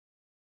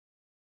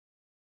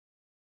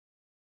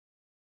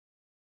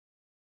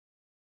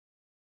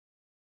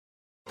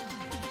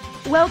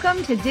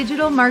Welcome to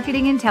Digital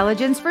Marketing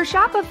Intelligence for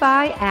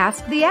Shopify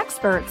Ask the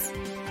Experts.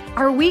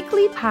 Our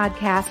weekly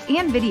podcast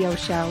and video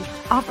show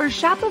offers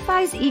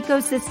Shopify's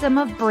ecosystem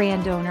of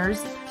brand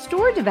owners,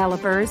 store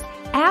developers,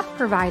 app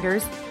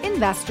providers,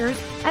 investors,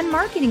 and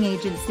marketing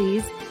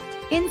agencies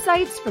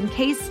insights from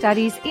case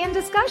studies and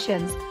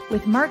discussions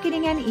with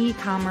marketing and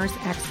e-commerce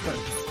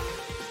experts.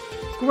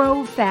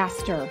 Grow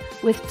faster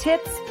with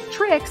tips,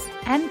 tricks,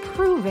 and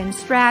proven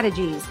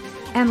strategies,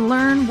 and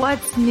learn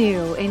what's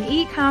new in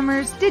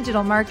e-commerce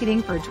digital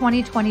marketing for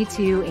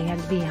 2022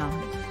 and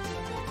beyond.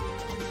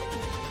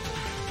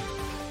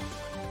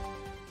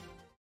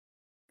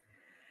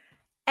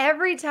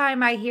 Every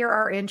time I hear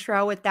our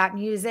intro with that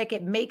music,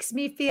 it makes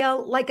me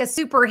feel like a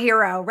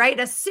superhero, right?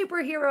 A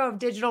superhero of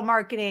digital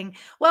marketing.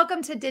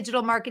 Welcome to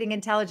Digital Marketing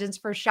Intelligence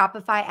for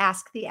Shopify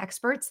Ask the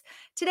Experts.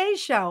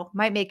 Today's show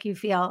might make you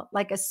feel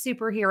like a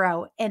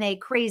superhero in a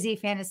crazy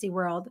fantasy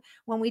world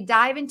when we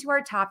dive into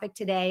our topic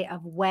today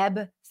of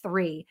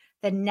Web3,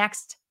 the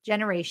next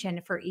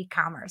generation for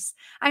e-commerce.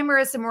 I'm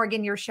Marissa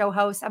Morgan, your show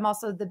host. I'm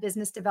also the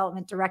business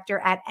development director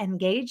at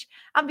Engage.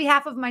 On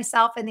behalf of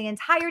myself and the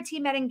entire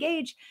team at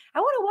Engage, I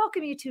want to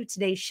welcome you to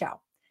today's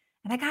show.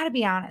 And I got to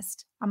be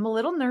honest, I'm a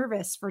little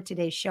nervous for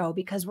today's show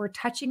because we're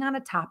touching on a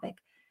topic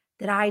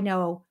that I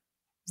know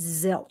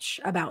zilch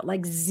about,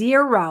 like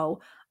zero,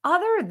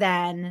 other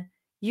than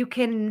you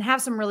can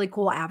have some really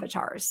cool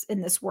avatars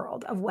in this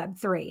world of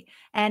Web3.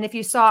 And if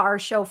you saw our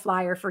show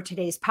flyer for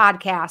today's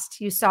podcast,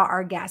 you saw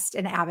our guest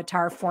in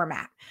avatar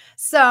format.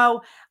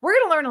 So we're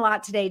going to learn a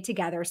lot today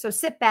together. So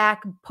sit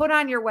back, put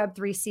on your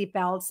Web3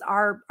 seatbelts.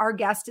 Our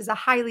guest is a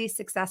highly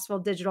successful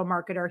digital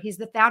marketer. He's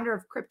the founder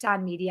of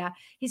Krypton Media.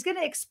 He's going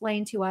to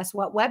explain to us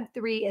what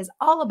Web3 is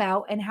all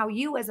about and how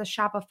you as a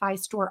Shopify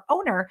store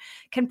owner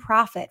can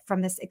profit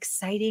from this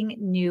exciting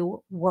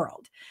new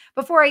world.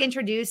 Before I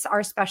introduce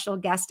our special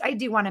guest, I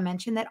do want to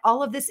mention that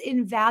all of this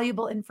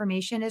invaluable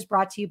information is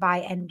brought to you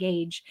by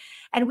Engage.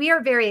 And we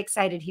are very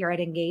excited here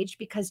at Engage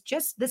because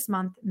just this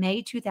month,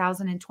 May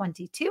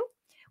 2022,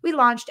 we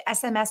launched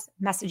SMS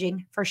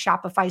messaging for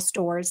Shopify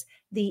stores,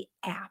 the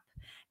app.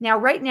 Now,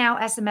 right now,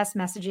 SMS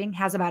messaging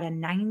has about a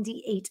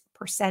 98%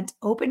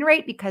 open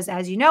rate because,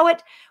 as you know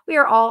it, we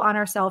are all on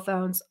our cell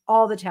phones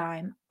all the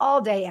time, all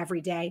day,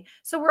 every day.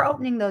 So we're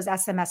opening those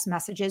SMS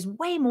messages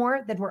way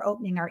more than we're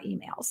opening our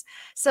emails.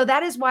 So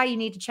that is why you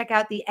need to check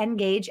out the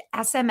Engage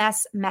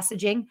SMS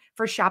messaging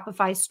for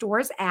Shopify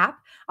stores app.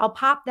 I'll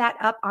pop that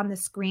up on the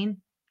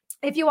screen.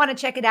 If you want to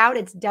check it out,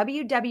 it's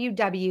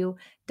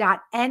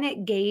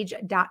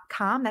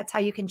www.engage.com. That's how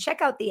you can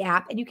check out the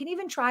app. And you can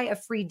even try a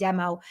free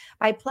demo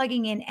by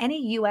plugging in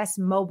any US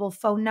mobile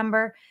phone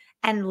number.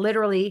 And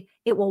literally,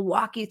 it will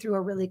walk you through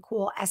a really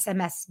cool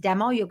SMS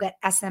demo. You'll get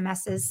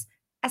SMSs.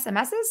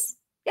 SMSs?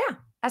 Yeah.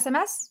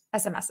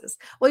 SMSs.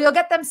 Well, you'll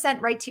get them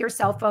sent right to your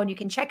cell phone. You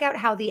can check out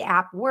how the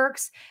app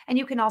works. And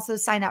you can also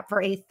sign up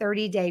for a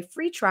 30-day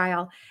free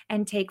trial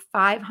and take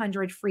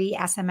 500 free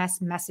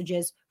SMS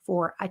messages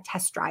for a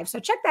test drive. So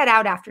check that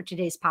out after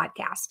today's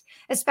podcast,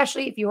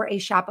 especially if you're a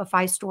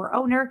Shopify store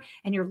owner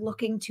and you're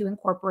looking to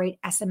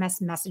incorporate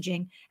SMS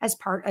messaging as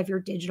part of your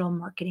digital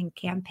marketing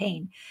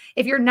campaign.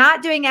 If you're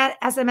not doing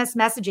SMS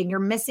messaging, you're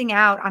missing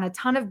out on a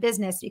ton of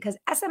business because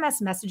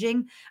SMS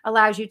messaging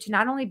allows you to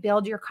not only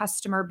build your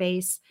customer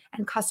base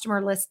and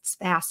customer lists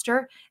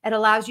faster, it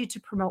allows you to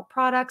promote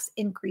products,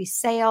 increase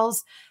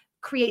sales,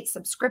 create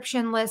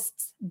subscription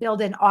lists,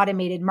 build in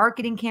automated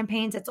marketing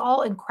campaigns. It's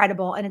all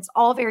incredible and it's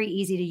all very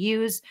easy to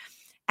use.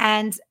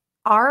 And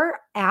our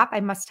app, I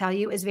must tell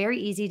you, is very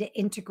easy to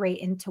integrate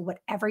into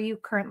whatever you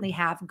currently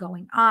have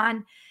going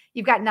on.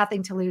 You've got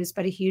nothing to lose,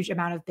 but a huge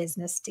amount of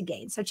business to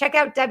gain. So check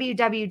out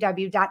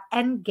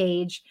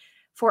www.engage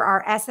for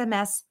our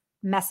SMS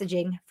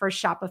messaging for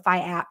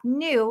Shopify app,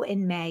 new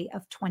in May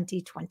of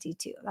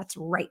 2022. That's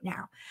right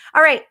now.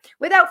 All right.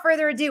 Without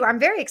further ado, I'm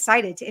very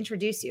excited to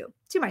introduce you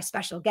to my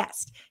special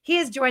guest. He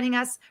is joining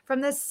us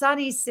from the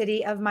sunny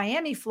city of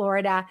Miami,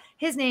 Florida.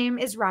 His name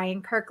is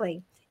Ryan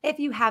Kirkley. If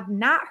you have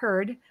not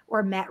heard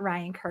or met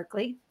Ryan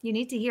Kirkley, you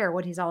need to hear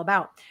what he's all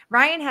about.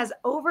 Ryan has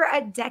over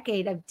a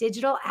decade of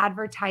digital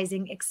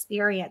advertising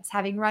experience,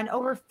 having run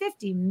over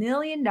 $50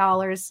 million.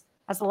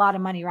 That's a lot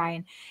of money,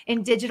 Ryan,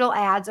 in digital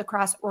ads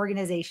across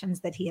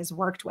organizations that he has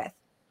worked with.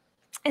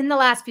 In the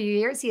last few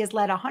years, he has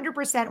led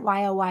 100%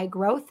 YOY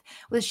growth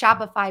with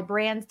Shopify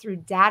brands through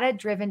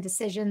data-driven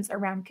decisions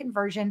around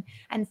conversion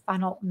and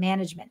funnel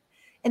management.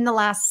 In the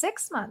last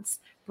 6 months,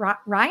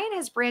 Ryan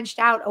has branched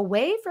out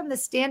away from the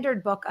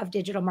standard book of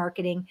digital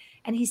marketing,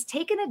 and he's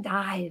taken a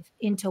dive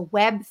into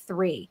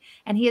Web3.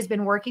 And he has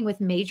been working with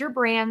major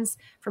brands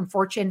from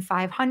Fortune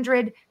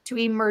 500 to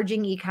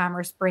emerging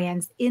e-commerce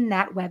brands in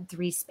that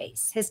Web3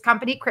 space. His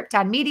company,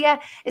 Krypton Media,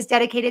 is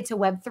dedicated to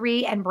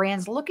Web3 and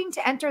brands looking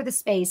to enter the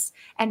space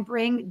and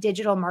bring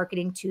digital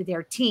marketing to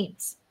their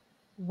teams.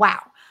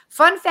 Wow.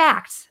 Fun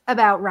fact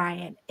about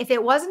Ryan. If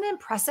it wasn't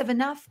impressive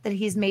enough that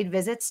he's made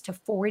visits to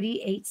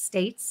 48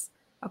 states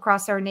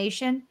across our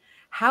nation,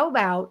 how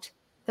about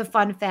the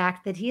fun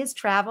fact that he has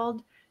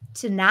traveled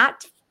to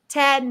not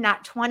 10,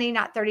 not 20,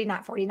 not 30,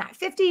 not 40, not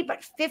 50,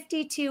 but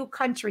 52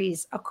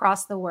 countries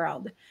across the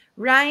world.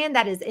 Ryan,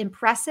 that is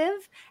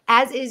impressive,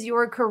 as is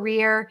your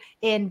career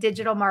in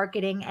digital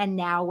marketing and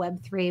now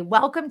Web3.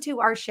 Welcome to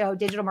our show,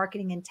 Digital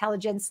Marketing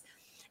Intelligence.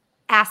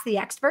 Ask the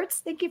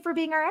Experts. Thank you for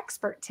being our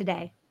expert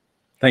today.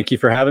 Thank you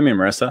for having me,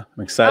 Marissa.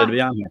 I'm excited to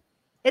be on here.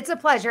 It's a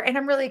pleasure. And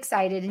I'm really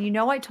excited. And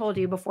I told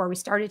you before we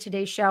started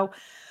today's show,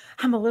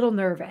 I'm a little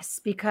nervous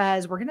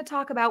because we're going to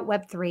talk about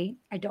Web3.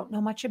 I don't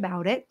know much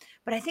about it,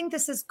 but I think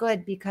this is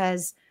good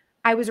because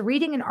I was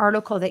reading an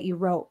article that you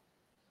wrote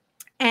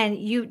and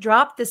you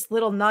dropped this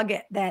little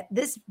nugget that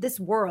this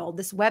world,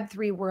 this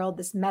Web3 world,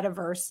 this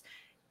metaverse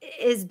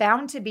is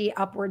bound to be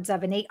upwards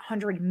of an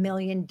 $800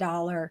 million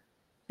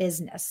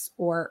business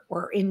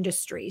or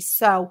industry.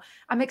 So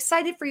I'm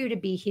excited for you to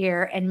be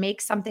here and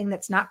make something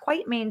that's not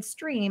quite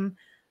mainstream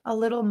a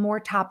little more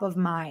top of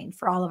mind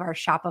for all of our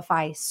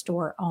Shopify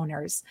store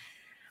owners.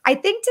 I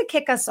think to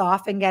kick us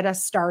off and get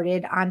us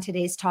started on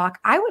today's talk,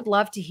 I would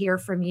love to hear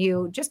from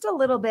you just a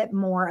little bit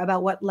more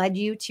about what led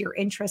you to your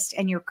interest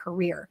and your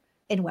career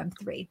in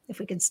Web3, if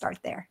we can start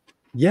there.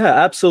 Yeah,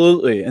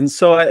 absolutely. And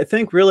so I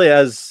think really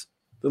as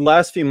the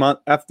last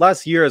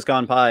year has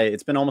gone by,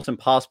 it's been almost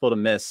impossible to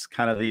miss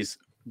kind of these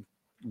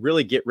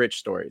really get rich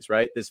stories,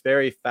 right? This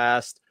very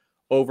fast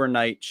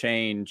overnight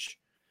change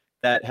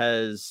that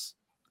has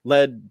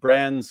led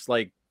brands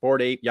like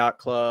Bored Ape Yacht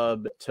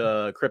Club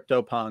to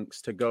CryptoPunks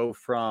to go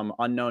from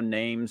unknown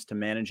names to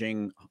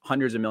managing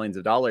hundreds of millions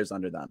of dollars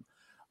under them.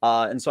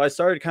 And so I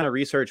started to kind of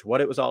research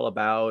what it was all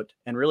about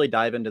and really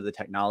dive into the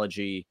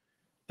technology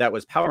that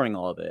was powering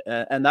all of it.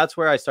 And that's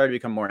where I started to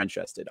become more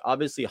interested.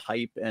 Obviously,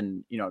 hype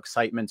and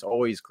excitement's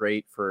always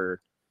great for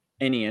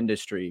any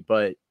industry,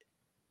 but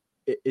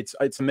it's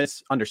a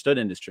misunderstood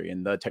industry,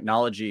 and the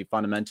technology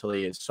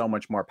fundamentally is so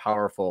much more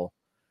powerful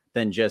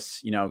than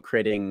just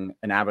creating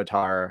an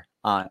avatar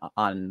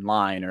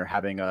online or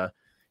having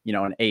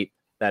an ape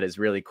that is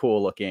really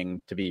cool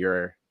looking to be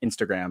your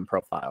Instagram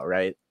profile,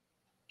 right?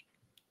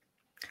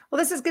 Well,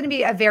 this is going to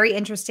be a very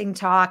interesting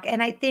talk.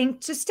 And I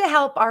think just to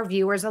help our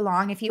viewers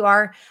along, if you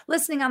are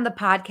listening on the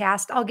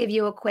podcast, I'll give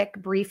you a quick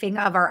briefing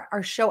of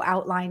our show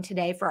outline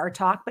today for our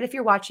talk. But if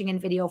you're watching in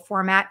video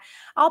format,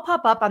 I'll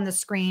pop up on the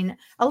screen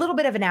a little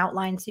bit of an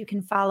outline so you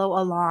can follow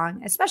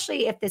along,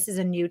 especially if this is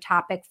a new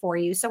topic for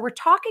you. So we're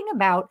talking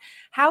about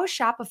how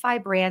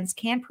Shopify brands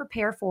can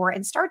prepare for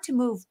and start to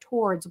move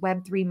towards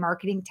Web3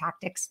 marketing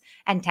tactics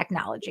and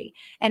technology.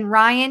 And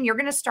Ryan, you're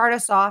going to start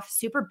us off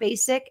super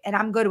basic, and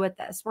I'm good with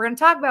this. We're going to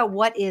talk about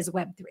what is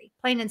Web3,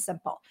 plain and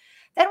simple.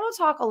 Then we'll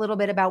talk a little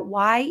bit about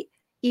why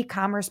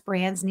e-commerce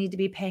brands need to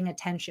be paying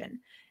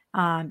attention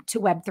to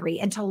Web3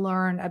 and to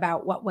learn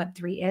about what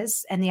Web3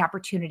 is and the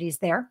opportunities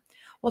there.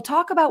 We'll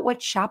talk about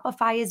what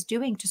Shopify is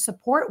doing to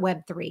support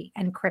Web3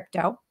 and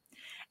crypto.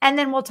 And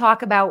then we'll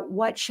talk about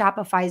what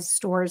Shopify's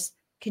stores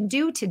can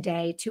do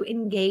today to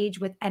engage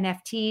with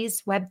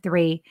NFTs,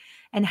 Web3,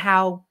 and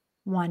how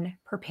one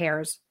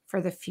prepares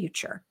for the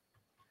future.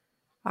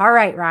 All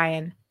right,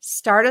 Ryan,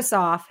 start us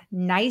off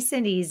nice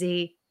and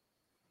easy,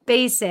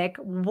 basic.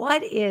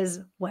 What is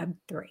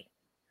Web3?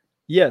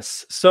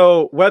 Yes.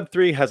 So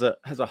Web3 has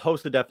a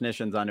host of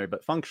definitions under it,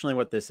 but functionally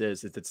what this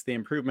is it's the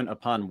improvement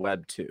upon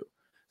Web 2.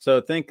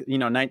 So think,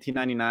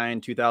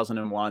 1999,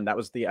 2001, that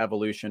was the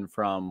evolution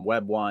from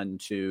Web 1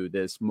 to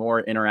this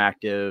more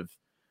interactive,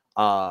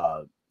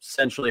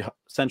 centrally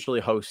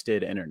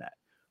hosted internet.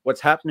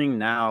 What's happening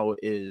now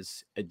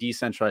is a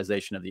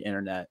decentralization of the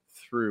internet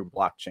through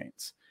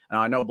blockchains. Now,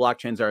 I know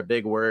blockchains are a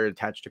big word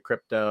attached to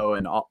crypto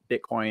and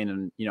Bitcoin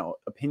and,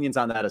 opinions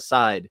on that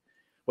aside.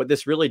 What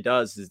this really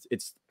does is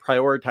it's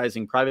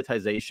prioritizing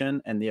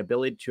privatization and the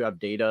ability to have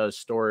data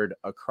stored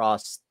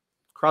across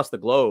the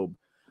globe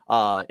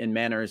in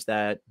manners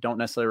that don't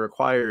necessarily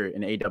require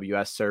an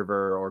AWS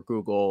server or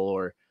Google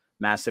or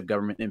massive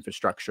government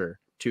infrastructure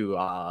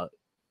to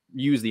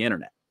use the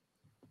internet.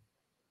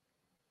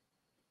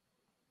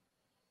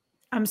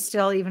 I'm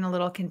still even a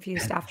little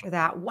confused after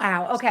that.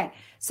 Wow. Okay.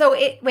 So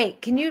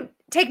can you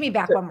take me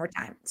back one more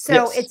time? So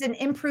Yes. It's an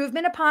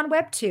improvement upon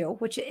Web 2,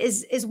 which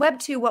is Web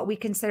 2 what we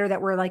consider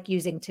that we're like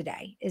using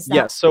today? Is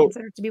that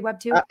considered to be Web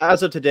 2?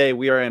 As of today,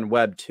 we are in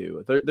Web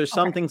 2. There's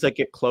some things that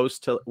get close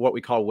to what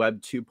we call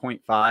Web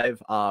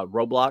 2.5,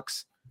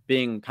 Roblox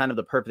being kind of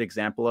the perfect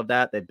example of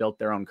that. They built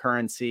their own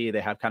currency.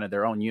 They have kind of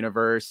their own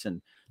universe.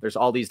 And there's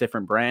all these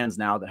different brands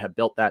now that have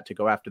built that to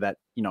go after that,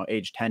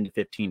 age 10 to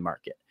 15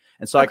 market.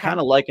 And so I kind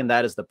of liken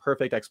that as the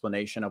perfect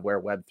explanation of where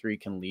Web3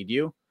 can lead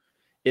you,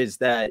 is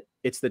that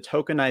it's the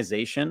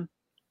tokenization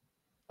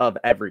of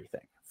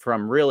everything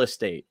from real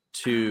estate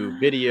to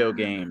video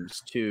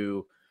games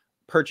to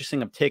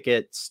purchasing of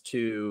tickets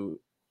to,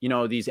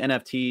 these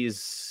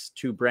NFTs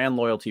to brand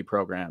loyalty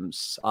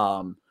programs.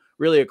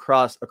 Really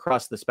across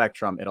the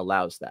spectrum, it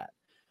allows that.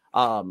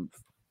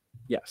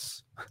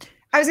 Yes.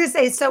 I was going to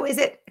say, so is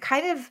it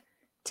kind of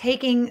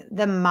taking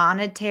the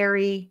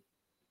monetary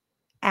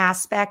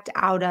aspect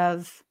out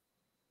of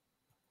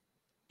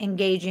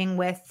engaging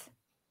with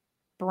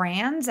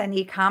brands and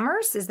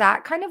e-commerce? Is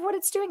that kind of what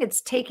it's doing?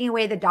 It's taking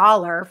away the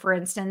dollar, for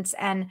instance,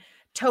 and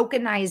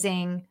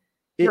tokenizing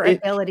It, your it,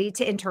 ability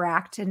to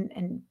interact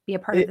and be a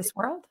part of it, this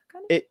world?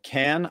 Kind of? It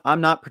can.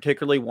 I'm not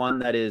particularly one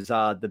that is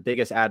the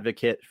biggest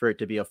advocate for it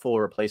to be a full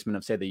replacement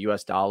of, say, the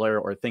US dollar,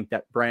 or think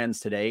that brands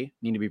today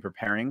need to be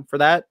preparing for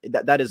that.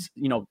 That is,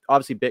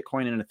 obviously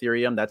Bitcoin and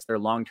Ethereum, that's their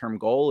long-term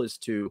goal, is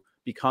to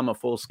become a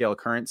full-scale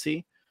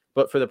currency.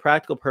 But for the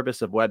practical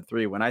purpose of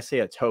Web3, when I say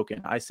a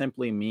token, I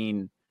simply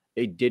mean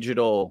a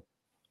digital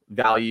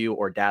value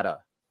or data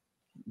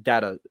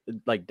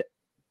like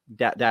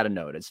data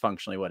node is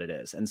functionally what it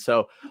is. And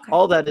so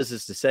all that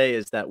is to say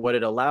is that what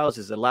it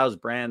allows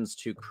brands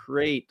to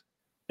create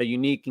a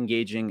unique,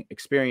 engaging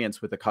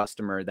experience with a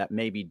customer that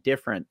may be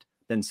different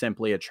than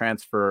simply a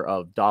transfer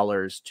of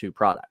dollars to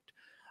product.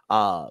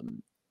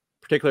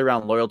 Particularly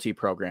around loyalty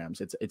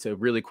programs, it's a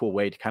really cool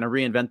way to kind of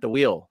reinvent the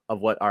wheel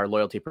of what our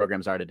loyalty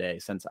programs are today.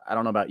 Since I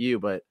don't know about you,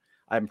 but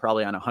I'm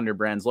probably on 100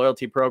 brands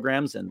loyalty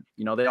programs, and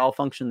they all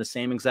function the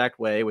same exact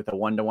way, with a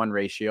 1-to-1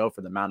 ratio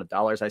for the amount of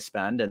dollars I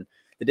spend and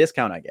the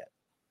discount I get.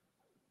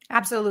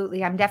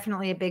 Absolutely. I'm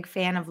definitely a big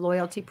fan of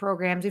loyalty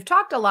programs. We've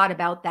talked a lot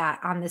about that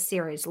on this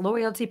series: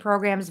 loyalty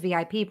programs,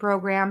 VIP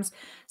programs,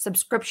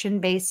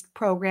 subscription-based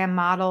program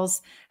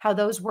models, how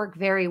those work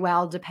very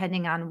well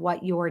depending on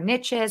what your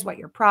niche is, what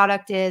your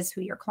product is, who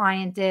your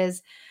client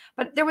is.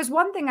 But there was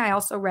one thing I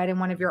also read in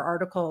one of your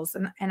articles,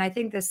 and I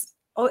think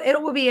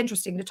it will be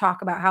interesting to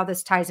talk about how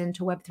this ties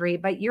into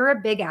Web3, but you're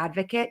a big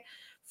advocate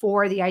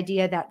for the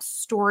idea that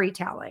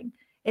storytelling,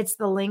 it's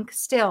the link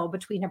still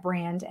between a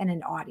brand and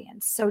an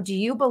audience. So do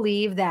you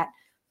believe that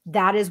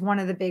that is one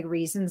of the big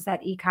reasons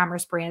that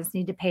e-commerce brands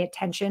need to pay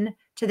attention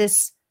to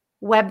this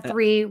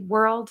Web3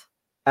 world?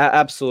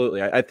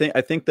 Absolutely. I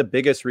think the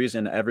biggest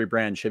reason every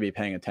brand should be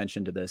paying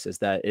attention to this is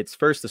that it's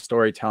first the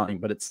storytelling,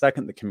 but it's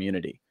second the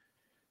community.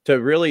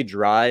 To really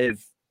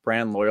drive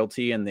brand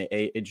loyalty in the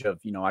age of,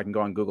 I can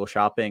go on Google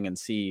Shopping and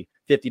see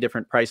 50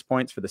 different price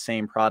points for the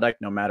same product,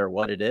 no matter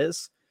what it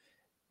is.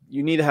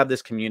 You need to have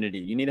this community.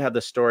 You need to have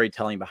the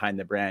storytelling behind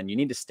the brand. You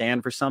need to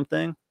stand for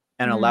something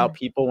and allow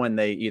people, when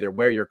they either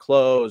wear your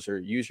clothes or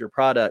use your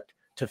product,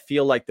 to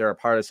feel like they're a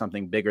part of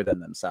something bigger than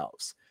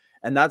themselves.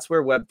 And that's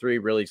where Web3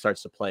 really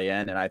starts to play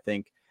in. And I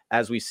think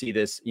as we see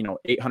this,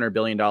 $800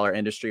 billion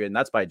industry, and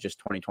that's by just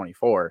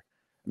 2024.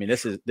 I mean,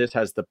 this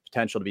has the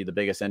potential to be the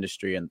biggest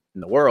industry in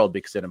the world,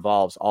 because it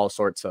involves all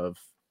sorts of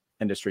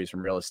industries,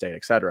 from real estate,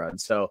 et cetera.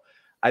 And so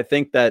I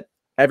think that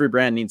every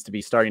brand needs to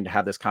be starting to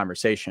have this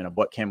conversation of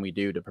what can we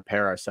do to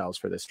prepare ourselves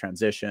for this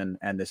transition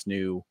and this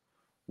new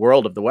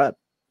world of the web.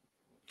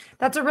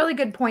 That's a really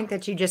good point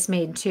that you just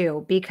made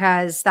too,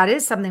 because that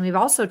is something we've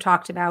also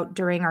talked about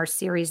during our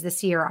series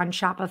this year on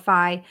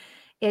Shopify.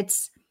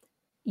 It's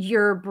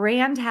your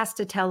brand has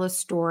to tell a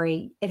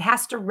story. It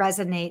has to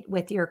resonate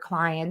with your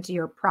client,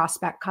 your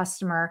prospect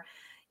customer.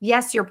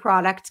 Yes, your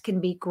product can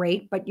be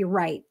great, but you're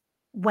right.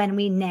 When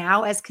we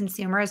now, as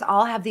consumers,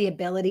 all have the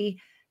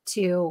ability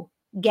to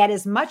get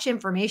as much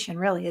information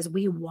really as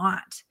we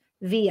want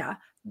via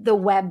the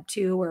Web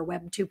 2 or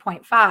Web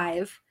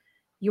 2.5,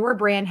 your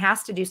brand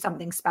has to do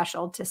something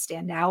special to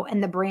stand out.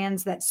 And the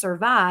brands that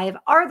survive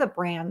are the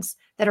brands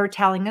that are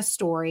telling a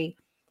story.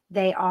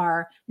 They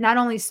are not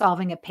only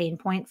solving a pain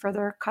point for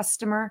their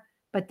customer,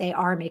 but they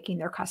are making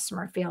their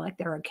customer feel like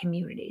they're a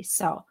community.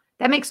 So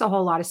that makes a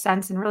whole lot of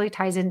sense and really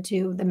ties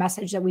into the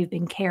message that we've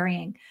been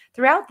carrying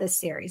throughout this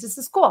series. This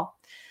is cool.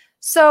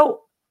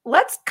 So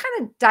let's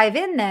kind of dive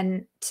in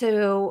then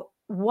to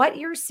what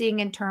you're seeing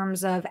in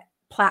terms of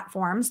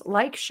platforms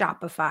like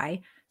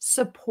Shopify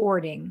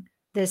supporting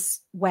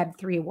this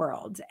Web3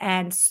 world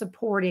and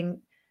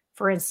supporting,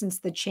 for instance,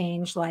 the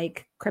change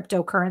like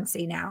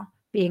cryptocurrency now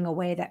being a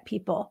way that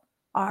people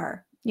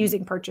are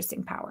using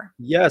purchasing power.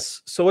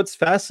 Yes. So what's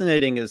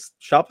fascinating is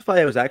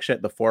Shopify was actually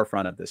at the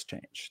forefront of this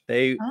change.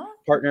 They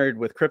partnered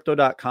with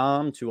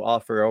Crypto.com to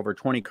offer over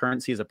 20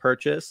 currencies of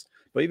purchase.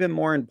 But even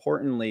more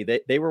importantly,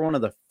 they were one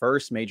of the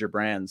first major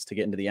brands to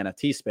get into the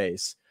NFT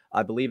space.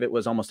 I believe it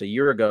was almost a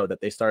year ago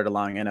that they started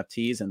allowing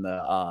NFTs, and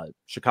the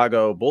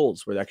Chicago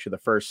Bulls were actually the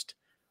first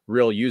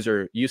real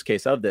use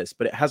case of this.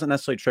 But it hasn't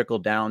necessarily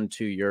trickled down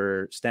to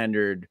your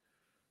standard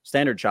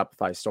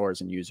Shopify stores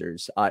and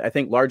users. I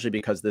think largely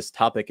because this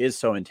topic is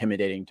so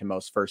intimidating to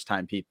most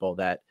first-time people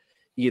that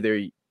either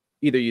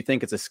you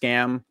think it's a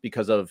scam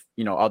because of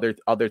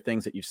other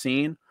things that you've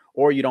seen,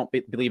 or you don't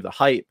believe the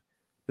hype.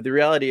 But the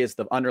reality is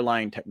the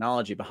underlying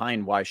technology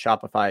behind why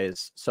Shopify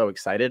is so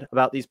excited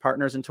about these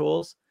partners and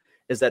tools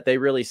is that they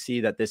really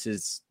see that this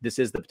is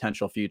the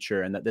potential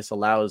future, and that this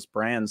allows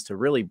brands to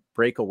really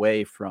break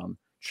away from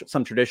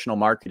some traditional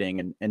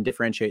marketing and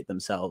differentiate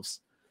themselves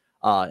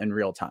in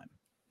real time.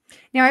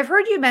 Now, I've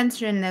heard you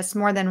mention this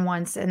more than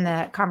once in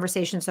the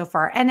conversation so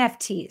far,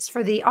 NFTs.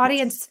 For the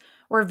audience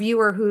or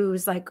viewer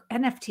who's like,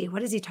 NFT,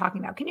 what is he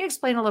talking about? Can you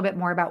explain a little bit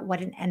more about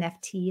what an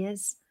NFT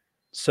is?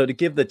 So to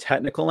give the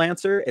technical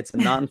answer, it's a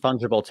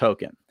non-fungible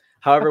token.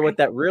 However, what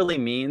that really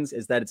means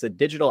is that it's a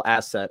digital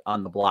asset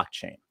on the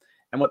blockchain.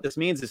 And what this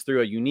means is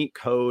through a unique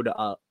code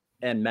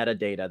and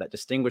metadata that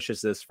distinguishes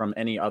this from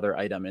any other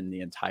item in the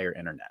entire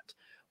internet.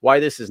 why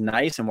this is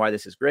nice and why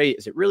this is great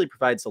is it really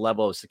provides a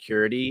level of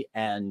security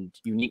and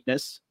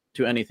uniqueness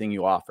to anything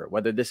you offer,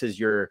 whether this is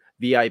your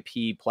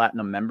VIP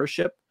platinum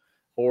membership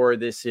or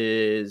this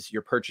is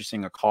you're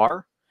purchasing a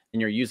car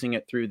and you're using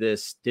it through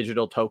this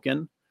digital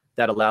token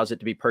that allows it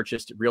to be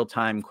purchased real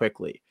time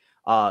quickly.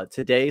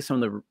 Today,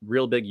 some of the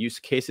real big use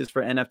cases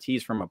for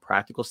NFTs from a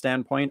practical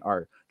standpoint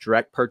are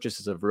direct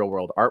purchases of real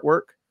world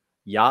artwork,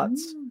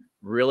 yachts,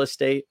 real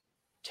estate,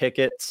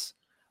 tickets.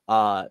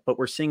 But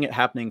we're seeing it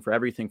happening for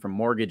everything from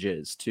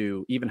mortgages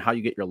to even how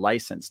you get your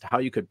license to how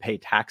you could pay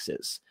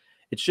taxes.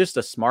 It's just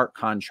a smart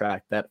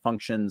contract that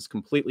functions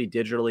completely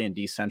digitally and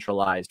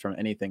decentralized from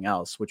anything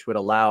else, which would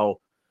allow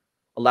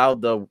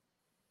the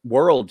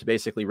world to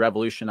basically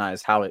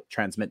revolutionize how it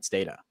transmits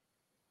data.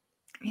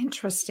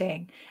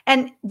 Interesting.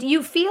 And do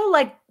you feel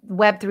like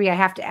Web3, I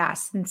have to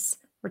ask, since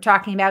we're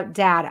talking about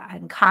data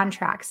and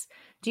contracts,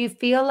 do you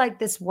feel like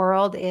this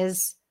world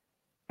is,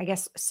 I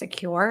guess,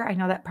 secure? I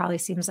know that probably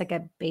seems like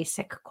a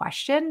basic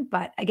question,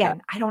 but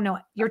again, I don't know.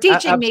 You're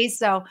teaching me,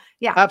 so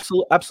yeah.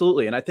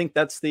 Absolutely. And I think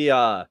that's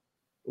the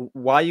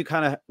why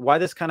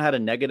this kind of had a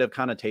negative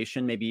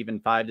connotation maybe even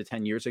 5 to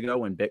 10 years ago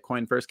when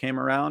Bitcoin first came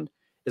around,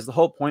 is the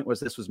whole point was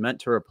this was meant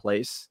to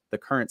replace the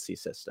currency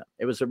system.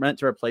 It was meant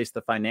to replace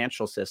the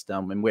financial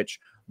system in which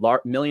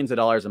millions of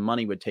dollars of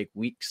money would take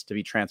weeks to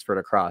be transferred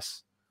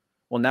across.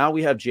 Well, now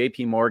we have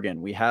JP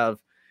Morgan. We have,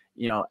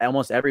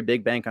 almost every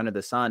big bank under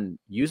the sun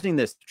using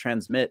this to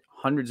transmit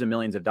hundreds of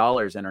millions of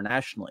dollars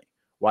internationally.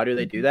 Why do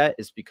they do that?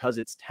 Is because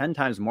it's 10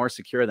 times more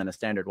secure than a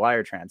standard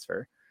wire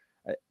transfer.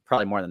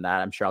 Probably more than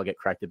that. I'm sure I'll get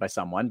corrected by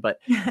someone. But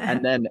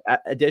and then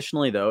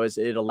additionally, though, is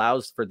it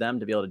allows for them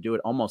to be able to do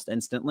it almost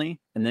instantly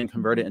and then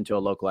convert it into a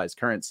localized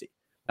currency.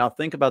 Now,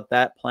 think about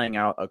that playing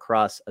out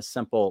across a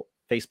simple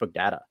Facebook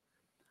data.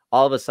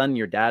 All of a sudden,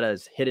 your data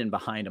is hidden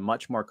behind a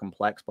much more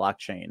complex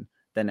blockchain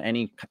than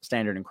any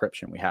standard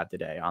encryption we have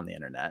today on the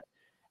internet.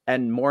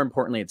 And more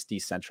importantly, it's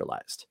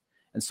decentralized.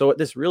 And so what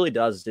this really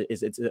does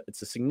is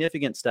it's a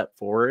significant step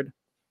forward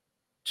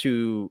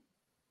to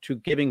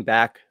giving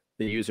back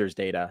the user's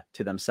data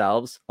to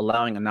themselves,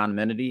 allowing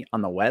anonymity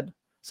on the web,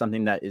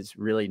 something that is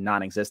really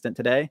non-existent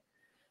today,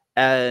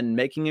 and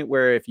making it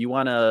where if you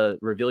want to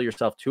reveal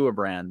yourself to a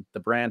brand, the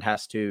brand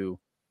has to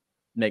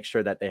make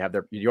sure that they have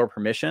your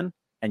permission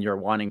and you're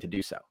wanting to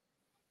do so.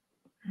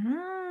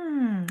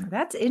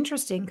 That's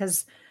interesting,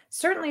 because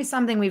certainly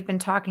something we've been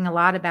talking a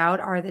lot about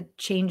are the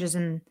changes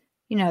in,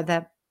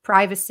 the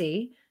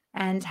privacy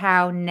and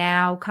how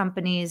now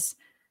companies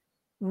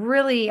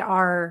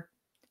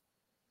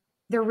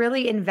they're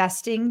really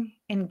investing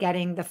in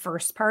getting the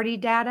first party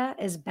data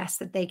as best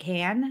that they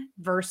can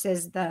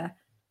versus the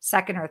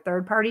second or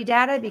third party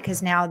data,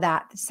 because now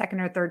that second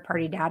or third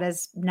party data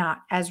is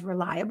not as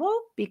reliable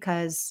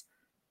because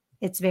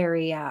it's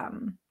very,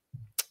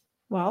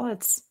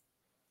 it's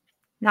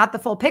not the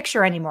full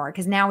picture anymore,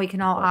 because now we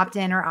can all opt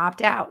in or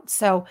opt out.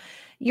 So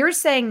you're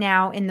saying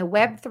now in the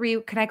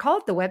Web3, can I call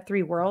it the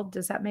Web3 world?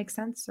 Does that make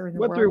sense? Or in the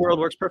Web3 world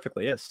works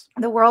perfectly, yes.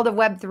 The world of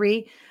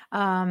Web3,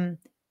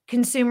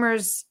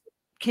 consumers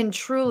can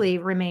truly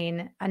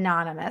remain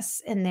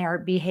anonymous in their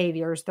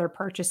behaviors, their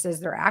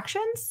purchases, their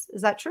actions.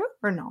 Is that true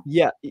or no?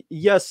 Yeah.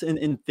 Yes,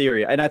 in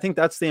theory. And I think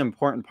that's the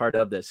important part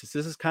of this.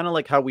 This is kind of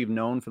like how we've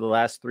known for the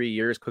last 3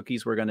 years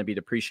cookies were going to be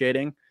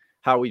depreciating,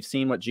 how we've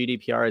seen what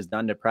GDPR has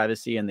done to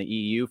privacy in the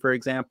EU, for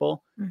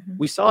example.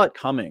 We saw it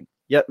coming,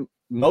 yet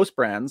most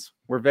brands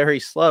were very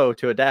slow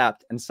to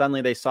adapt. And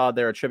suddenly they saw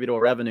their attributable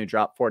revenue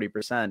drop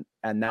 40%.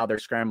 And now they're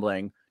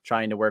scrambling,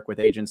 trying to work with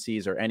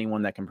agencies or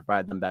anyone that can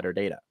provide them better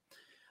data.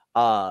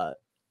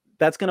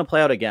 That's going to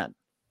play out again.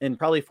 In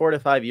probably 4 to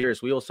 5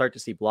 years, we will start to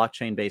see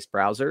blockchain-based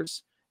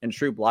browsers and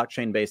true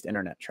blockchain-based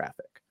internet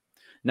traffic.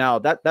 Now,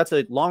 that's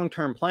a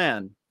long-term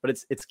plan, but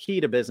it's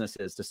key to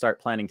businesses to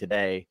start planning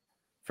today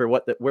for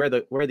where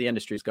the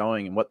industry is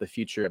going and what the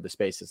future of the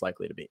space is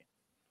likely to be.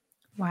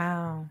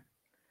 Wow.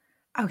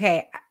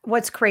 Okay.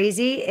 What's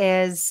crazy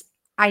is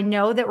I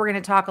know that we're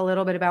going to talk a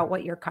little bit about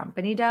what your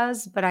company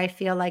does, but I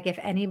feel like if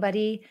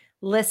anybody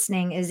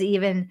listening is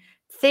even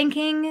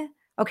thinking,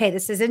 okay,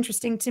 this is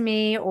interesting to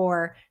me,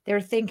 or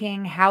they're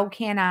thinking, how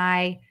can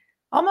I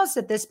almost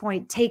at this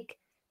point take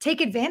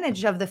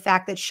advantage of the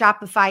fact that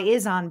Shopify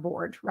is on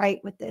board, right,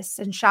 with this,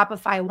 and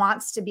Shopify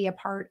wants to be a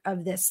part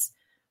of this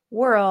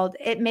world,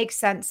 it makes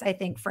sense, I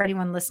think, for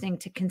anyone listening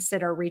to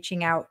consider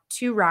reaching out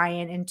to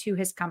Ryan and to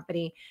his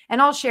company.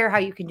 And I'll share how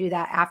you can do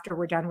that after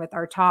we're done with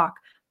our talk.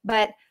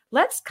 But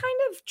let's kind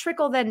of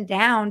trickle then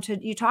down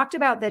to, you talked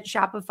about that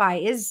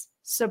Shopify is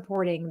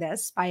supporting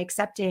this by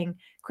accepting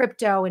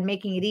crypto and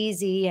making it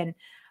easy. And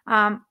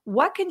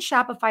what can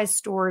Shopify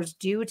stores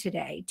do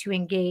today to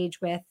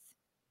engage with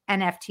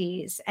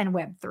NFTs and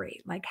Web3?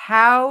 Like,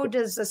 how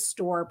does a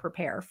store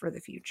prepare for the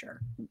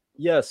future?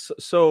 Yes.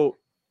 So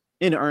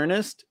in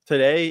earnest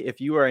today, if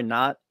you are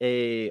not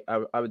I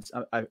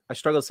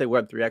struggle to say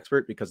Web3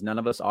 expert because none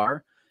of us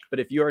are, but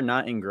if you are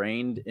not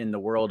ingrained in the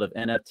world of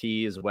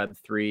NFTs,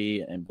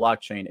 Web3 and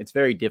blockchain, it's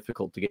very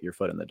difficult to get your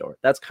foot in the door.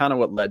 That's kind of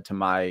what led to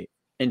my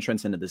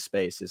entrance into this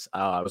space.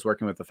 I was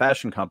working with a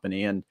fashion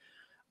company, and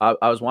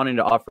I was wanting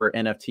to offer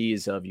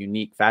NFTs of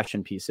unique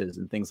fashion pieces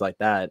and things like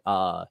that.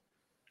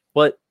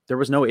 But there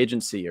was no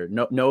agency or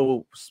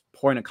no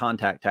point of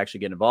contact to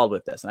actually get involved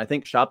with this. And I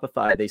think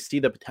Shopify, they see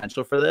the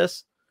potential for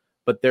this,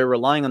 but they're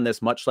relying on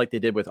this much like they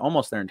did with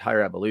almost their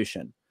entire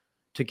evolution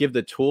to give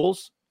the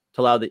tools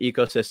to allow the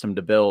ecosystem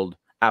to build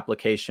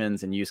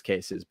applications and use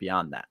cases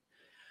beyond that.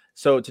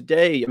 So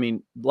today, I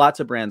mean, lots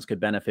of brands could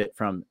benefit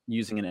from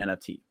using an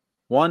NFT.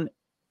 One,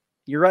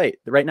 you're right.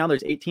 Right now,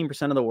 there's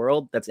 18% of the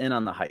world that's in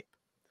on the hype.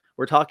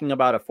 We're talking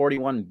about a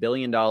 $41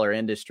 billion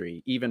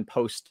industry, even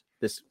post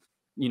this,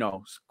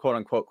 quote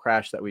unquote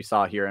crash that we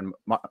saw here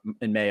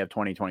in May of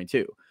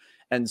 2022.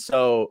 And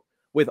so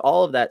with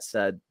all of that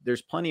said,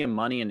 there's plenty of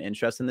money and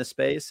interest in this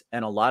space,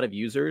 and a lot of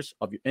users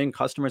and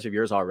customers of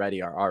yours are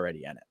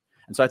already in it.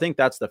 And so I think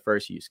that's the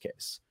first use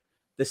case.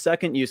 The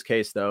second use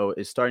case, though,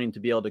 is starting to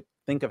be able to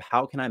think of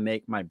how can I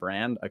make my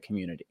brand a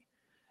community?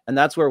 And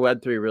that's where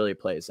Web3 really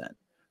plays in.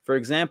 For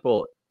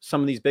example,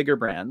 some of these bigger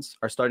brands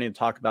are starting to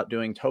talk about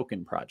doing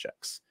token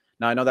projects.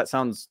 Now, I know that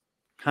sounds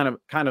kind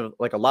of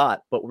like a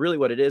lot, but really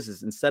what it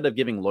is instead of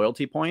giving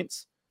loyalty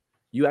points,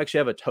 you actually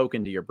have a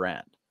token to your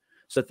brand.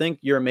 So think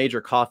you're a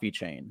major coffee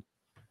chain.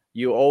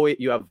 You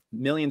have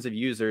millions of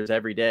users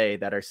every day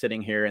that are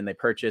sitting here and they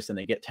purchase and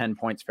they get 10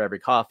 points for every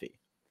coffee.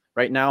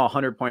 Right now,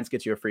 100 points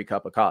gets you a free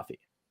cup of coffee.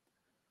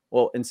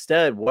 Well,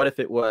 instead, what if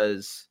it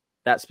was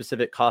that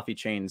specific coffee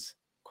chain's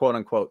quote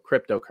unquote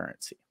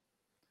cryptocurrency?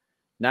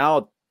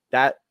 Now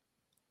that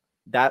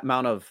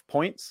amount of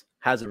points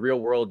has a real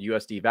world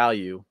USD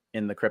value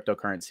in the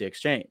cryptocurrency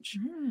exchange.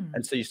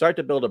 And so you start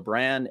to build a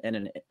brand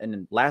and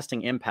an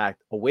lasting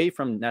impact away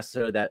from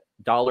necessarily that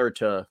dollar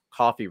to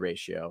coffee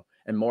ratio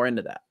and more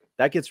into that.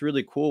 That gets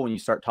really cool when you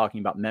start talking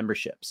about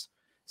memberships.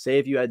 Say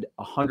if you had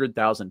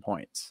 100,000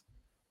 points.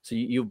 So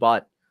you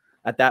bought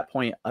at that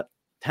point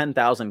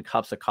 10,000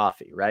 cups of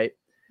coffee, right?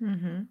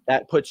 Mm-hmm.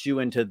 That puts you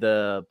into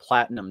the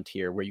platinum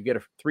tier where you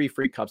get 3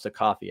 free cups of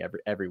coffee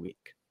every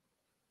week.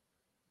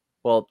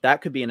 Well,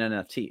 that could be an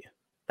NFT.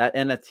 That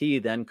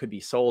NFT then could be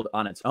sold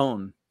on its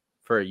own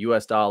for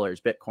US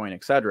dollars, Bitcoin,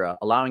 etc.,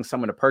 allowing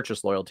someone to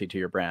purchase loyalty to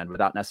your brand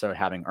without necessarily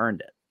having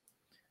earned it.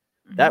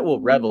 That will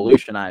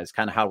revolutionize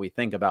kind of how we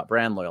think about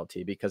brand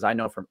loyalty, because I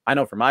know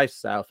for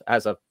myself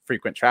as a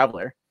frequent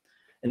traveler,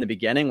 in the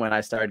beginning when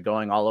I started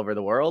going all over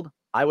the world,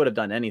 I would have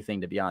done anything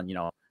to be on,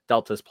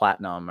 Delta's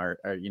Platinum or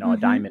a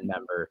Diamond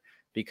member,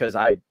 because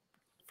I,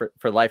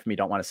 for life of me,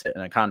 don't want to sit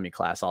in economy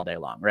class all day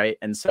long, right?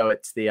 And so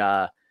it's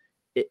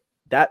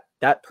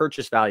that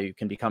purchase value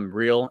can become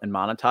real and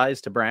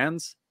monetized to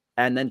brands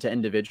and then to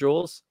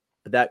individuals.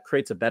 That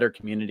creates a better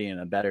community and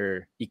a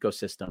better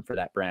ecosystem for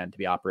that brand to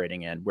be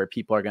operating in, where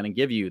people are going to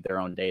give you their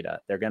own data.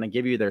 They're going to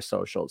give you their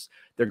socials.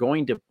 They're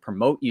going to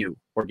promote you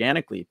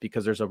organically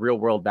because there's a real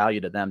world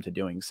value to them to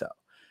doing so.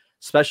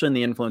 Especially in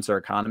the influencer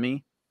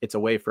economy, it's a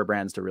way for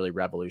brands to really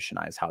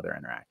revolutionize how they're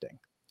interacting.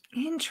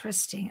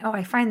 Interesting. Oh,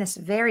 I find this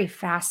very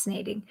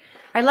fascinating.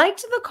 I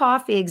liked the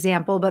coffee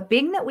example, but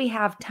being that we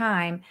have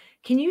time,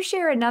 can you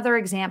share another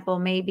example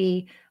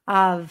maybe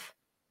of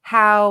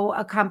how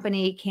a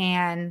company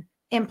can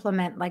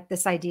implement like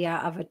this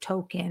idea of a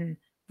token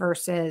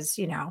versus,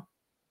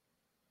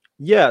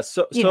 yeah,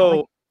 so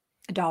like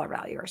a dollar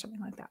value or something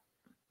like that?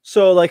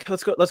 So like,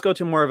 let's go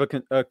to more of a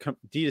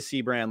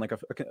D2C brand, like a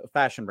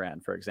fashion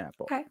brand, for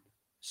example. Okay.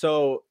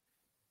 So,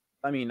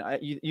 I mean,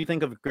 you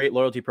think of great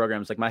loyalty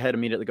programs, like my head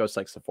immediately goes to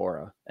like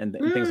Sephora and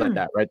things like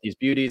that, right? These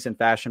beauties and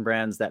fashion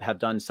brands that have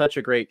done such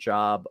a great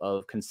job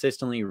of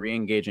consistently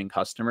re-engaging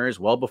customers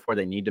well before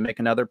they need to make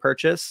another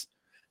purchase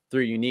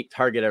through unique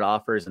targeted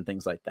offers and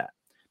things like that.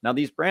 Now,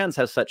 these brands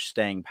have such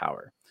staying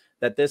power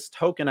that this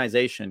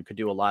tokenization could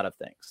do a lot of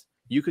things.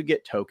 You could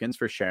get tokens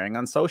for sharing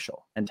on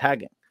social and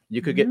tagging.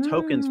 You could get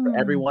tokens for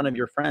every one of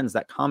your friends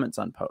that comments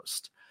on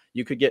posts.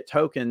 You could get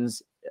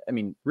tokens, I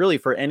mean, really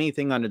for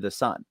anything under the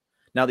sun.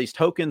 Now, these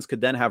tokens could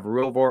then have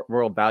real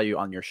world value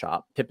on your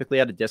shop, typically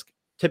at a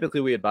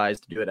Typically, we advise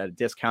to do it at a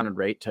discounted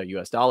rate to a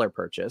US dollar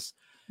purchase.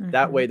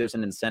 That way, there's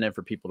an incentive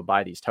for people to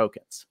buy these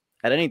tokens.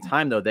 At any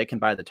time, though, they can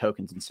buy the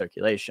tokens in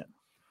circulation.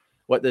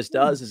 What this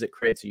does is it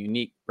creates a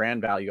unique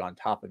brand value on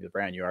top of the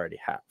brand you already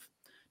have.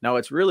 Now,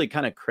 what's really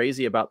kind of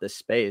crazy about this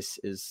space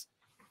is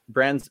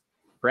brands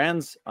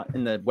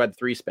in the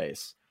Web3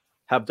 space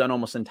have done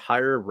almost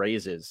entire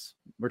raises.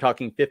 We're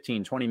talking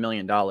 $15, $20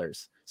 million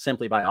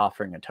simply by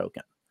offering a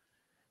token.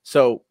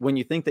 So when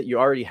you think that you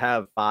already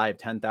have 5,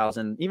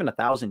 10,000, even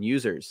 1,000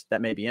 users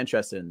that may be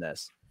interested in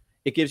this,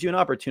 it gives you an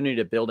opportunity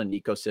to build an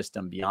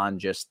ecosystem beyond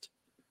just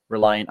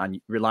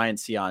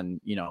reliancy on,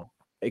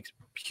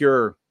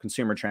 pure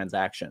consumer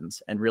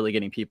transactions, and really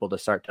getting people to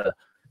start to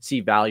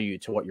see value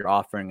to what you're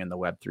offering in the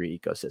Web3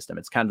 ecosystem.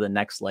 It's kind of the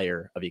next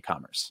layer of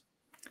e-commerce.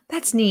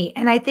 That's neat.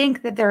 And I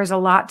think that there's a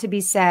lot to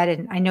be said.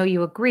 And I know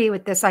you agree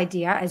with this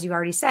idea, as you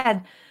already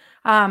said,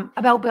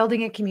 about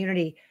building a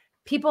community.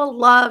 People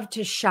love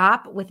to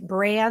shop with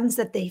brands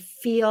that they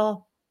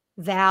feel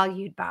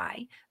valued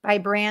by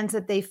brands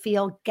that they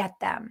feel get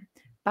them,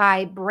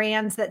 by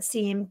brands that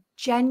seem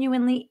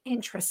genuinely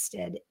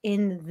interested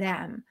in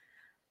them.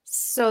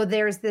 So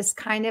there's this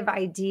kind of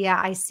idea.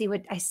 I see.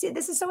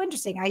 This is so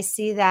interesting. I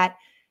see that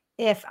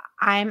if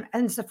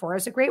and Sephora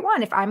is a great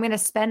one. If I'm going to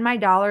spend my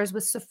dollars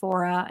with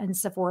Sephora and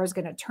Sephora is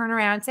going to turn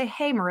around and say,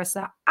 hey,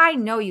 Marissa, I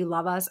know you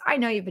love us. I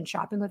know you've been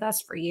shopping with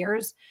us for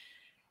years.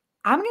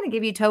 I'm going to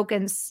give you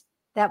tokens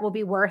that will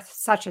be worth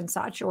such and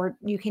such, or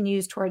you can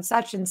use towards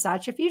such and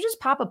such. If you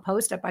just pop a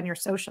post up on your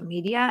social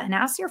media and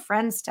ask your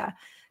friends to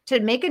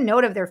make a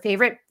note of their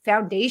favorite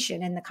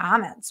foundation in the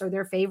comments or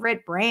their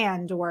favorite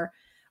brand or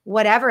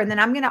whatever. And then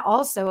I'm going to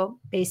also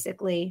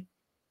basically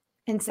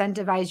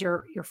incentivize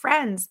your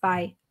friends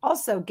by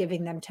also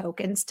giving them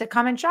tokens to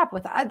come and shop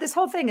with. This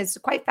whole thing is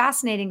quite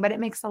fascinating, but it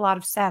makes a lot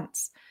of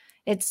sense.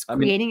 It's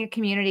creating a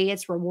community.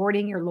 It's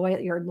rewarding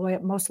your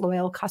most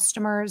loyal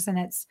customers. And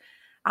it's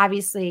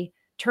obviously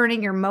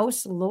turning your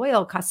most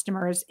loyal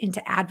customers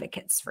into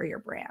advocates for your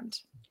brand.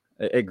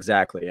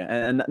 Exactly.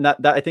 And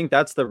that I think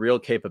that's the real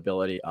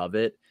capability of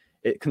it.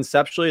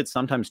 Conceptually, it's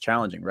sometimes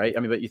challenging, right? I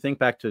mean, but you think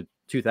back to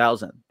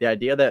 2000, the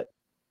idea that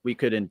we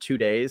could in 2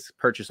 days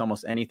purchase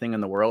almost anything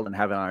in the world and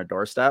have it on our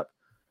doorstep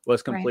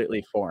was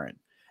completely foreign.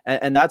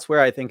 And that's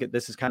where I think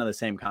this is kind of the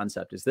same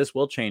concept, is this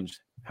will change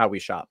how we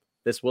shop.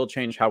 This will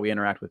change how we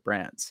interact with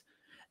brands.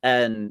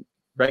 And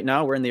right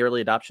now we're in the early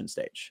adoption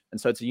stage.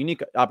 And so it's a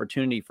unique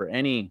opportunity for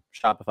any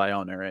Shopify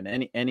owner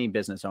and any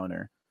business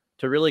owner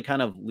to really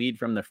kind of lead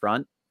from the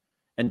front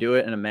and do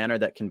it in a manner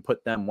that can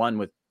put them, one,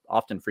 with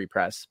often free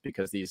press,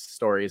 because these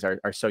stories are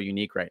so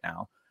unique right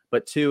now.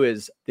 But two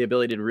is the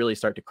ability to really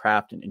start to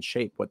craft and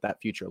shape what that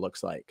future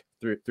looks like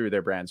through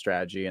their brand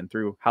strategy and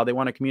through how they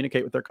want to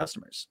communicate with their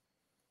customers.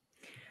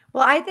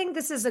 Well, I think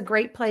this is a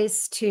great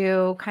place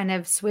to kind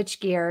of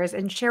switch gears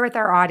and share with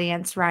our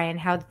audience, Ryan,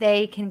 how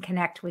they can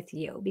connect with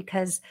you,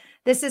 because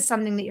this is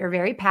something that you're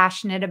very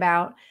passionate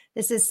about.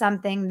 This is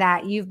something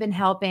that you've been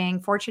helping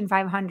Fortune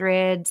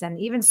 500s and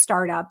even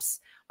startups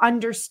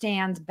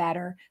understand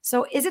better.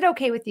 So is it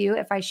okay with you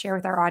if I share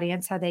with our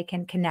audience how they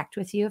can connect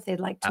with you if they'd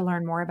like to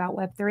learn more about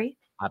Web3?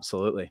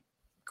 Absolutely.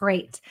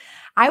 Great.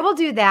 I will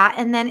do that.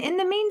 And then in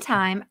the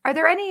meantime, are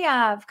there any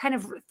kind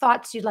of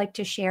thoughts you'd like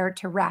to share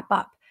to wrap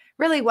up?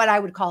 Really what I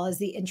would call is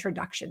the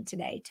introduction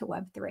today to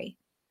Web3.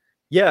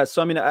 Yeah.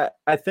 So, I mean,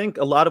 I think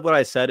a lot of what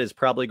I said is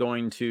probably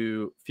going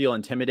to feel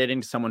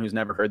intimidating to someone who's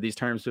never heard these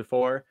terms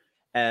before.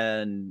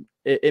 And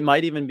it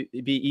might even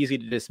be easy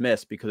to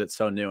dismiss because it's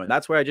so new. And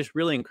that's where I just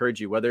really encourage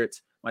you, whether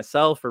it's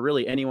myself or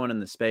really anyone in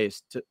the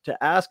space,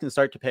 to ask and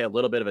start to pay a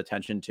little bit of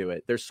attention to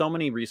it. There's so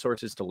many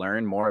resources to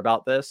learn more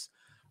about this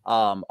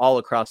all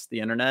across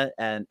the internet,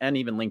 and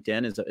even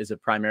LinkedIn is a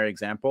primary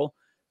example,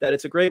 that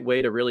it's a great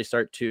way to really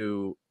start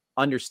to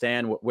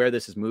understand where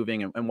this is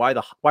moving and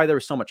why there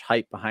was so much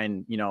hype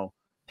behind,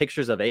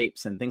 pictures of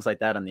apes and things like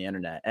that on the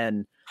internet.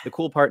 And the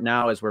cool part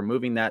now is we're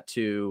moving that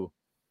to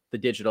the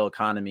digital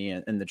economy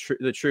and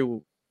the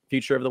true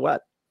future of the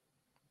web.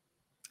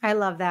 I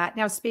love that.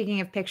 Now,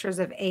 speaking of pictures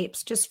of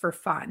apes, just for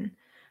fun,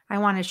 I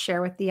want to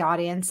share with the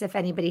audience, if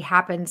anybody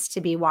happens to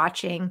be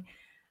watching,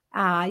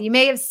 you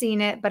may have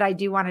seen it, but I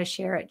do want to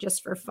share it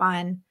just for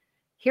fun.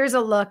 Here's a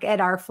look at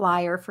our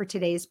flyer for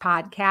today's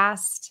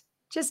podcast,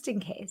 just in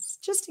case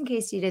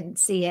you didn't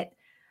see it.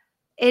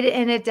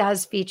 It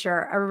does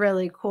feature a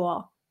really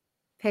cool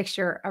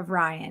picture of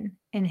Ryan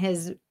in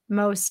his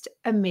most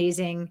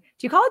amazing,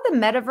 do you call it the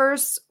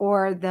metaverse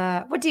or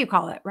what do you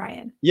call it,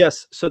 Ryan?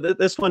 Yes. So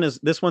this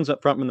one's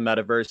up front from the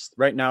metaverse.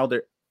 Right now,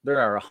 there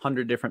are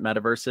 100 different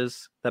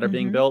metaverses that are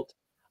being built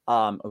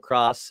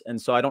across. And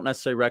so I don't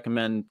necessarily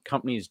recommend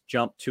companies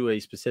jump to a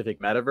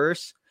specific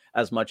metaverse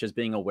as much as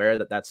being aware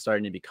that that's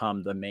starting to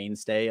become the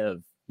mainstay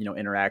of,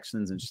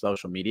 interactions and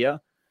social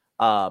media.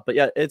 But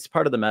yeah, it's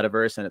part of the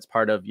metaverse, and it's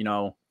part of,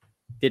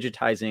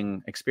 digitizing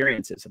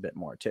experiences a bit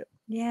more too.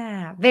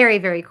 Yeah, very,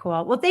 very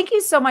cool. Well, thank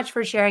you so much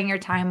for sharing your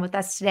time with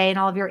us today and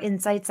all of your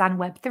insights on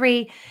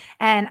Web3.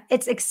 And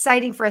it's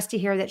exciting for us to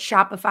hear that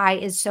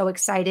Shopify is so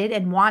excited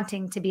and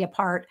wanting to be a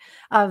part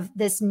of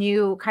this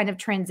new kind of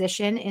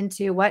transition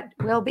into what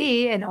will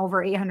be an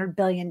over $800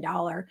 billion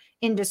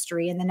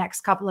industry in the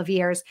next couple of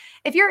years.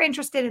 If you're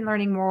interested in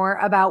learning more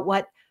about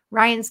what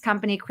Ryan's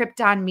company,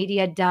 Krypton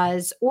Media,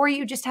 does, or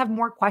you just have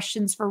more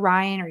questions for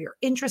Ryan, or you're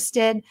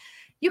interested,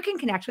 you can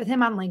connect with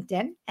him on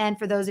LinkedIn. And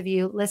for those of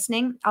you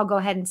listening, I'll go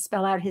ahead and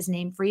spell out his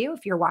name for you.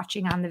 If you're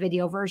watching on the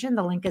video version,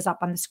 the link is up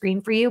on the screen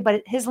for you.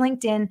 But his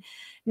LinkedIn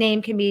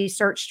name can be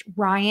searched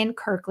Ryan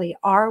Kirkley,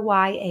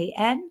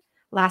 R-Y-A-N,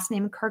 last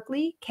name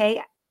Kirkley,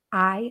 Kirkley.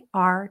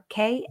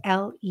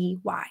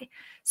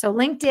 So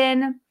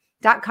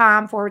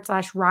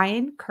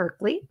LinkedIn.com/Ryan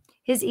Kirkley.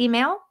 His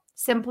email,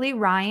 simply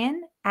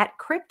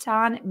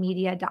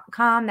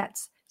Ryan@kryptonmedia.com.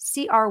 That's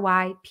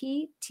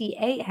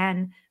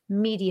CRYPTAN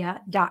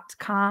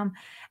media.com.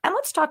 And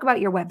let's talk about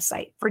your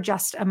website for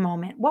just a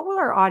moment. What will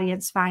our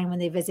audience find when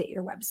they visit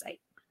your website?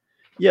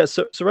 Yeah,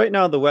 so right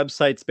now the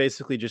website's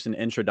basically just an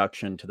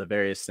introduction to the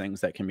various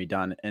things that can be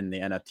done in the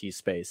NFT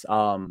space.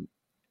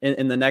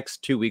 In the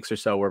next 2 weeks or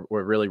so,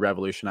 we're really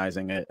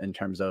revolutionizing it in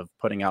terms of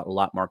putting out a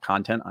lot more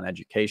content on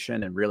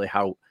education and really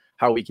how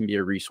we can be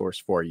a resource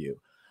for you.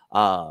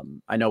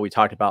 I know we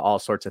talked about all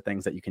sorts of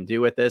things that you can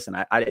do with this, and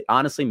I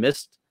honestly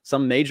missed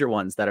some major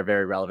ones that are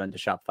very relevant to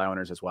Shopify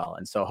owners as well.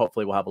 And so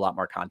hopefully we'll have a lot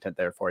more content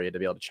there for you to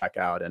be able to check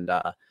out and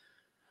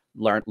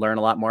learn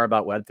a lot more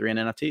about Web3 and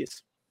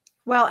NFTs.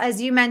 Well,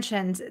 as you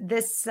mentioned,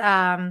 this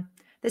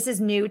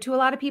is new to a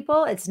lot of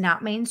people. It's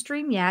not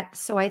mainstream yet.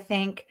 So I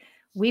think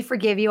we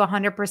forgive you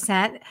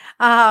 100%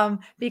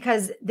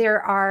 because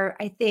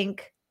I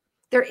think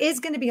there is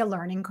going to be a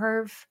learning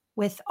curve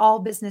with all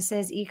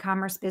businesses,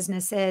 e-commerce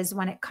businesses,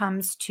 when it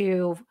comes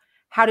to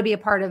how to be a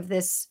part of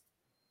this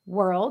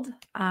world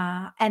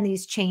and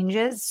these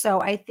changes.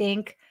 So I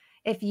think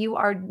if you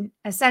are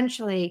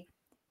essentially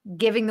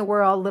giving the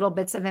world little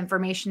bits of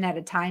information at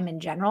a time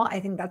in general, I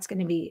think that's going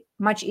to be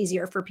much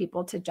easier for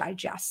people to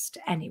digest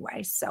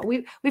anyway. So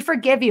we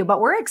forgive you, but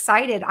we're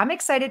excited. I'm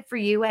excited for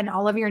you and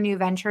all of your new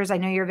ventures. I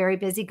know you're a very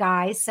busy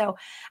guy. So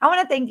I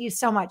want to thank you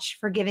so much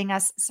for giving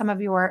us some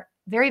of your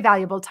very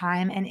valuable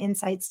time and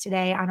insights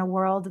today on a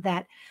world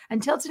that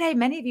until today,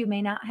 many of you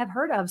may not have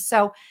heard of.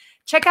 So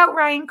check out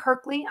Ryan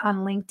Kirkley on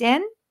LinkedIn.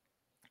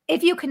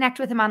 If you connect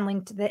with him on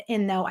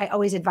LinkedIn, though, I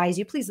always advise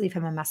you, please leave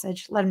him a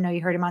message. Let him know you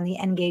heard him on the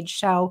Engage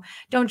show.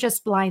 Don't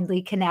just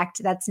blindly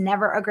connect. That's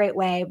never a great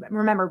way.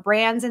 Remember,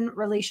 brands and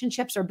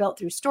relationships are built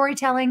through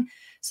storytelling.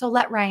 So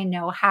let Ryan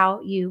know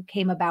how you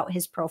came about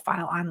his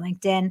profile on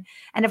LinkedIn.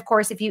 And of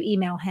course, if you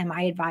email him,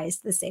 I advise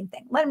the same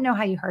thing. Let him know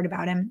how you heard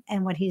about him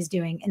and what he's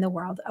doing in the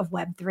world of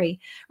Web3.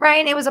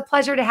 Ryan, it was a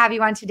pleasure to have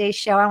you on today's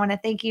show. I want to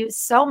thank you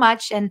so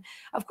much. And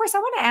of course, I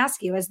want to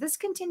ask you, as this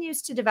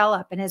continues to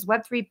develop and as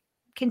Web3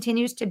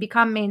 continues to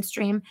become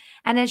mainstream,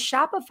 and as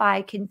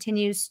Shopify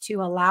continues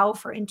to allow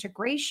for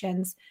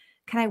integrations,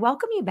 can I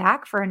welcome you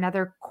back for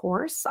another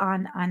course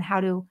on how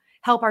to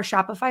help our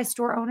Shopify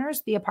store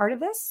owners be a part of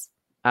this?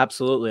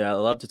 Absolutely. I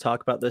love to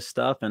talk about this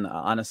stuff. And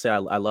honestly, I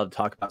love to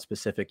talk about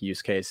specific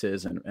use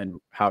cases and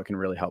how it can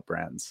really help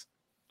brands.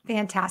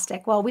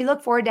 Fantastic. Well, we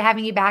look forward to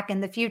having you back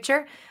in the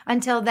future.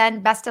 Until then,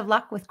 best of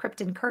luck with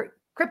Cryptid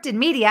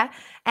Media,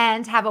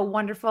 and have a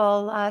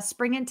wonderful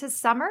spring into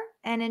summer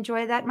and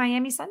enjoy that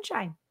Miami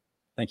sunshine.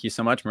 Thank you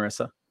so much,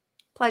 Marissa.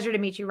 Pleasure to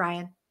meet you,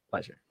 Ryan.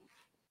 Pleasure.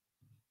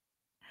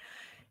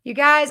 You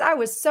guys, I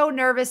was so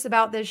nervous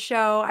about this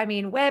show. I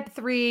mean,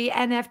 Web3,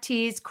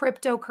 NFTs,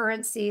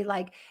 cryptocurrency,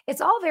 like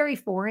it's all very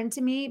foreign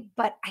to me,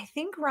 but I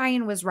think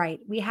Ryan was right.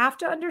 We have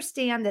to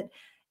understand that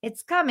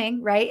it's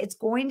coming, right? It's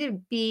going to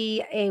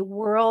be a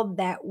world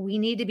that we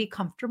need to be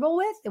comfortable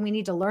with and we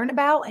need to learn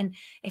about. And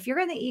if you're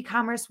in the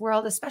e-commerce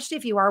world, especially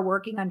if you are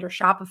working under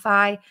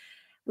Shopify,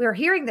 we're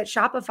hearing that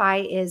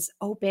Shopify is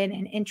open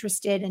and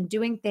interested in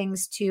doing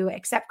things to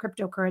accept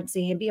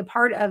cryptocurrency and be a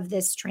part of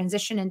this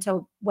transition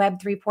into Web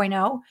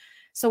 3.0.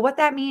 So what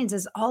that means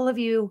is all of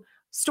you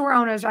store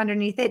owners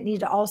underneath it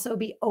need to also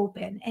be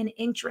open and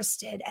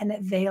interested and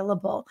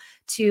available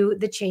to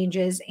the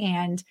changes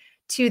and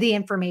to the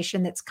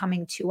information that's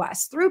coming to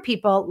us through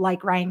people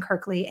like Ryan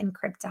Kirkley and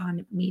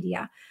Krypton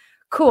Media.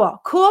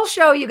 Cool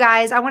show, you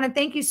guys. I want to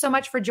thank you so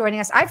much for joining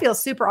us. I feel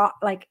super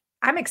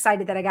I'm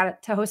excited that I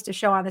got to host a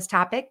show on this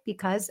topic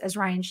because, as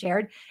Ryan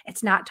shared,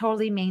 it's not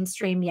totally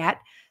mainstream yet.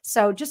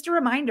 So just a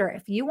reminder,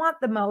 if you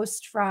want the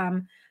most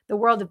from the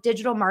world of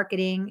digital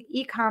marketing,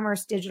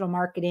 e-commerce digital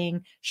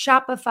marketing,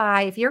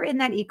 Shopify, if you're in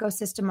that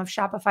ecosystem of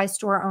Shopify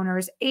store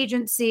owners,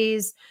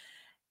 agencies,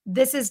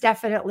 this is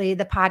definitely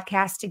the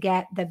podcast to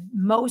get the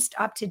most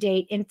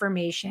up-to-date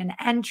information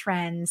and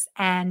trends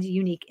and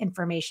unique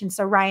information.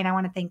 So Ryan, I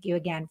want to thank you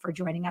again for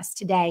joining us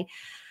today.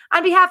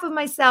 On behalf of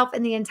myself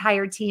and the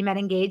entire team at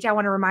Engage, I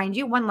want to remind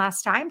you one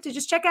last time to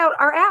just check out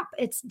our app.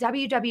 It's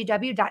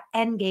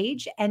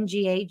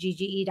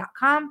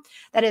www.engage.com.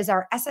 That is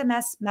our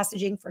SMS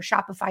messaging for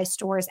Shopify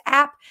stores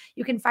app.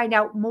 You can find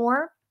out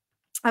more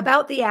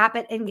about the app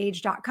at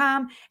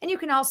engage.com. And you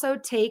can also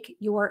take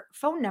your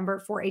phone number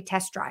for a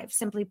test drive.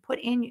 Simply put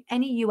in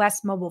any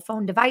US mobile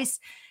phone device,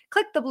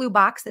 click the blue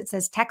box that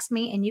says text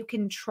me, and you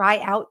can try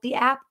out the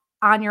app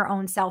on your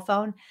own cell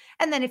phone.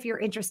 And then if you're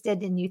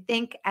interested and you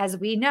think, as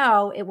we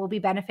know, it will be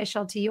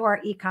beneficial to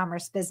your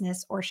e-commerce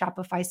business or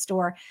Shopify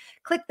store,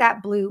 click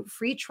that blue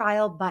free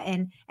trial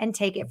button and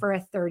take it for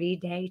a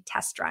 30-day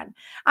test run.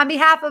 On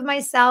behalf of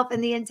myself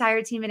and the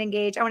entire team at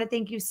Engage, I want to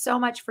thank you so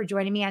much for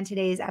joining me on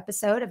today's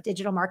episode of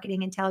Digital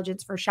Marketing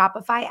Intelligence for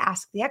Shopify,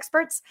 Ask the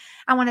Experts.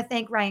 I want to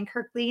thank Ryan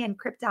Kirkley and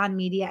Krypton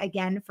Media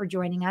again for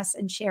joining us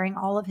and sharing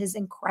all of his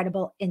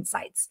incredible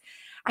insights.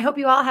 I hope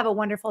you all have a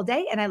wonderful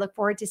day, and I look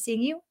forward to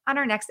seeing you on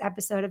our next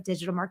episode of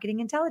Digital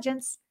Marketing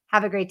Intelligence.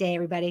 Have a great day,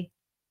 everybody.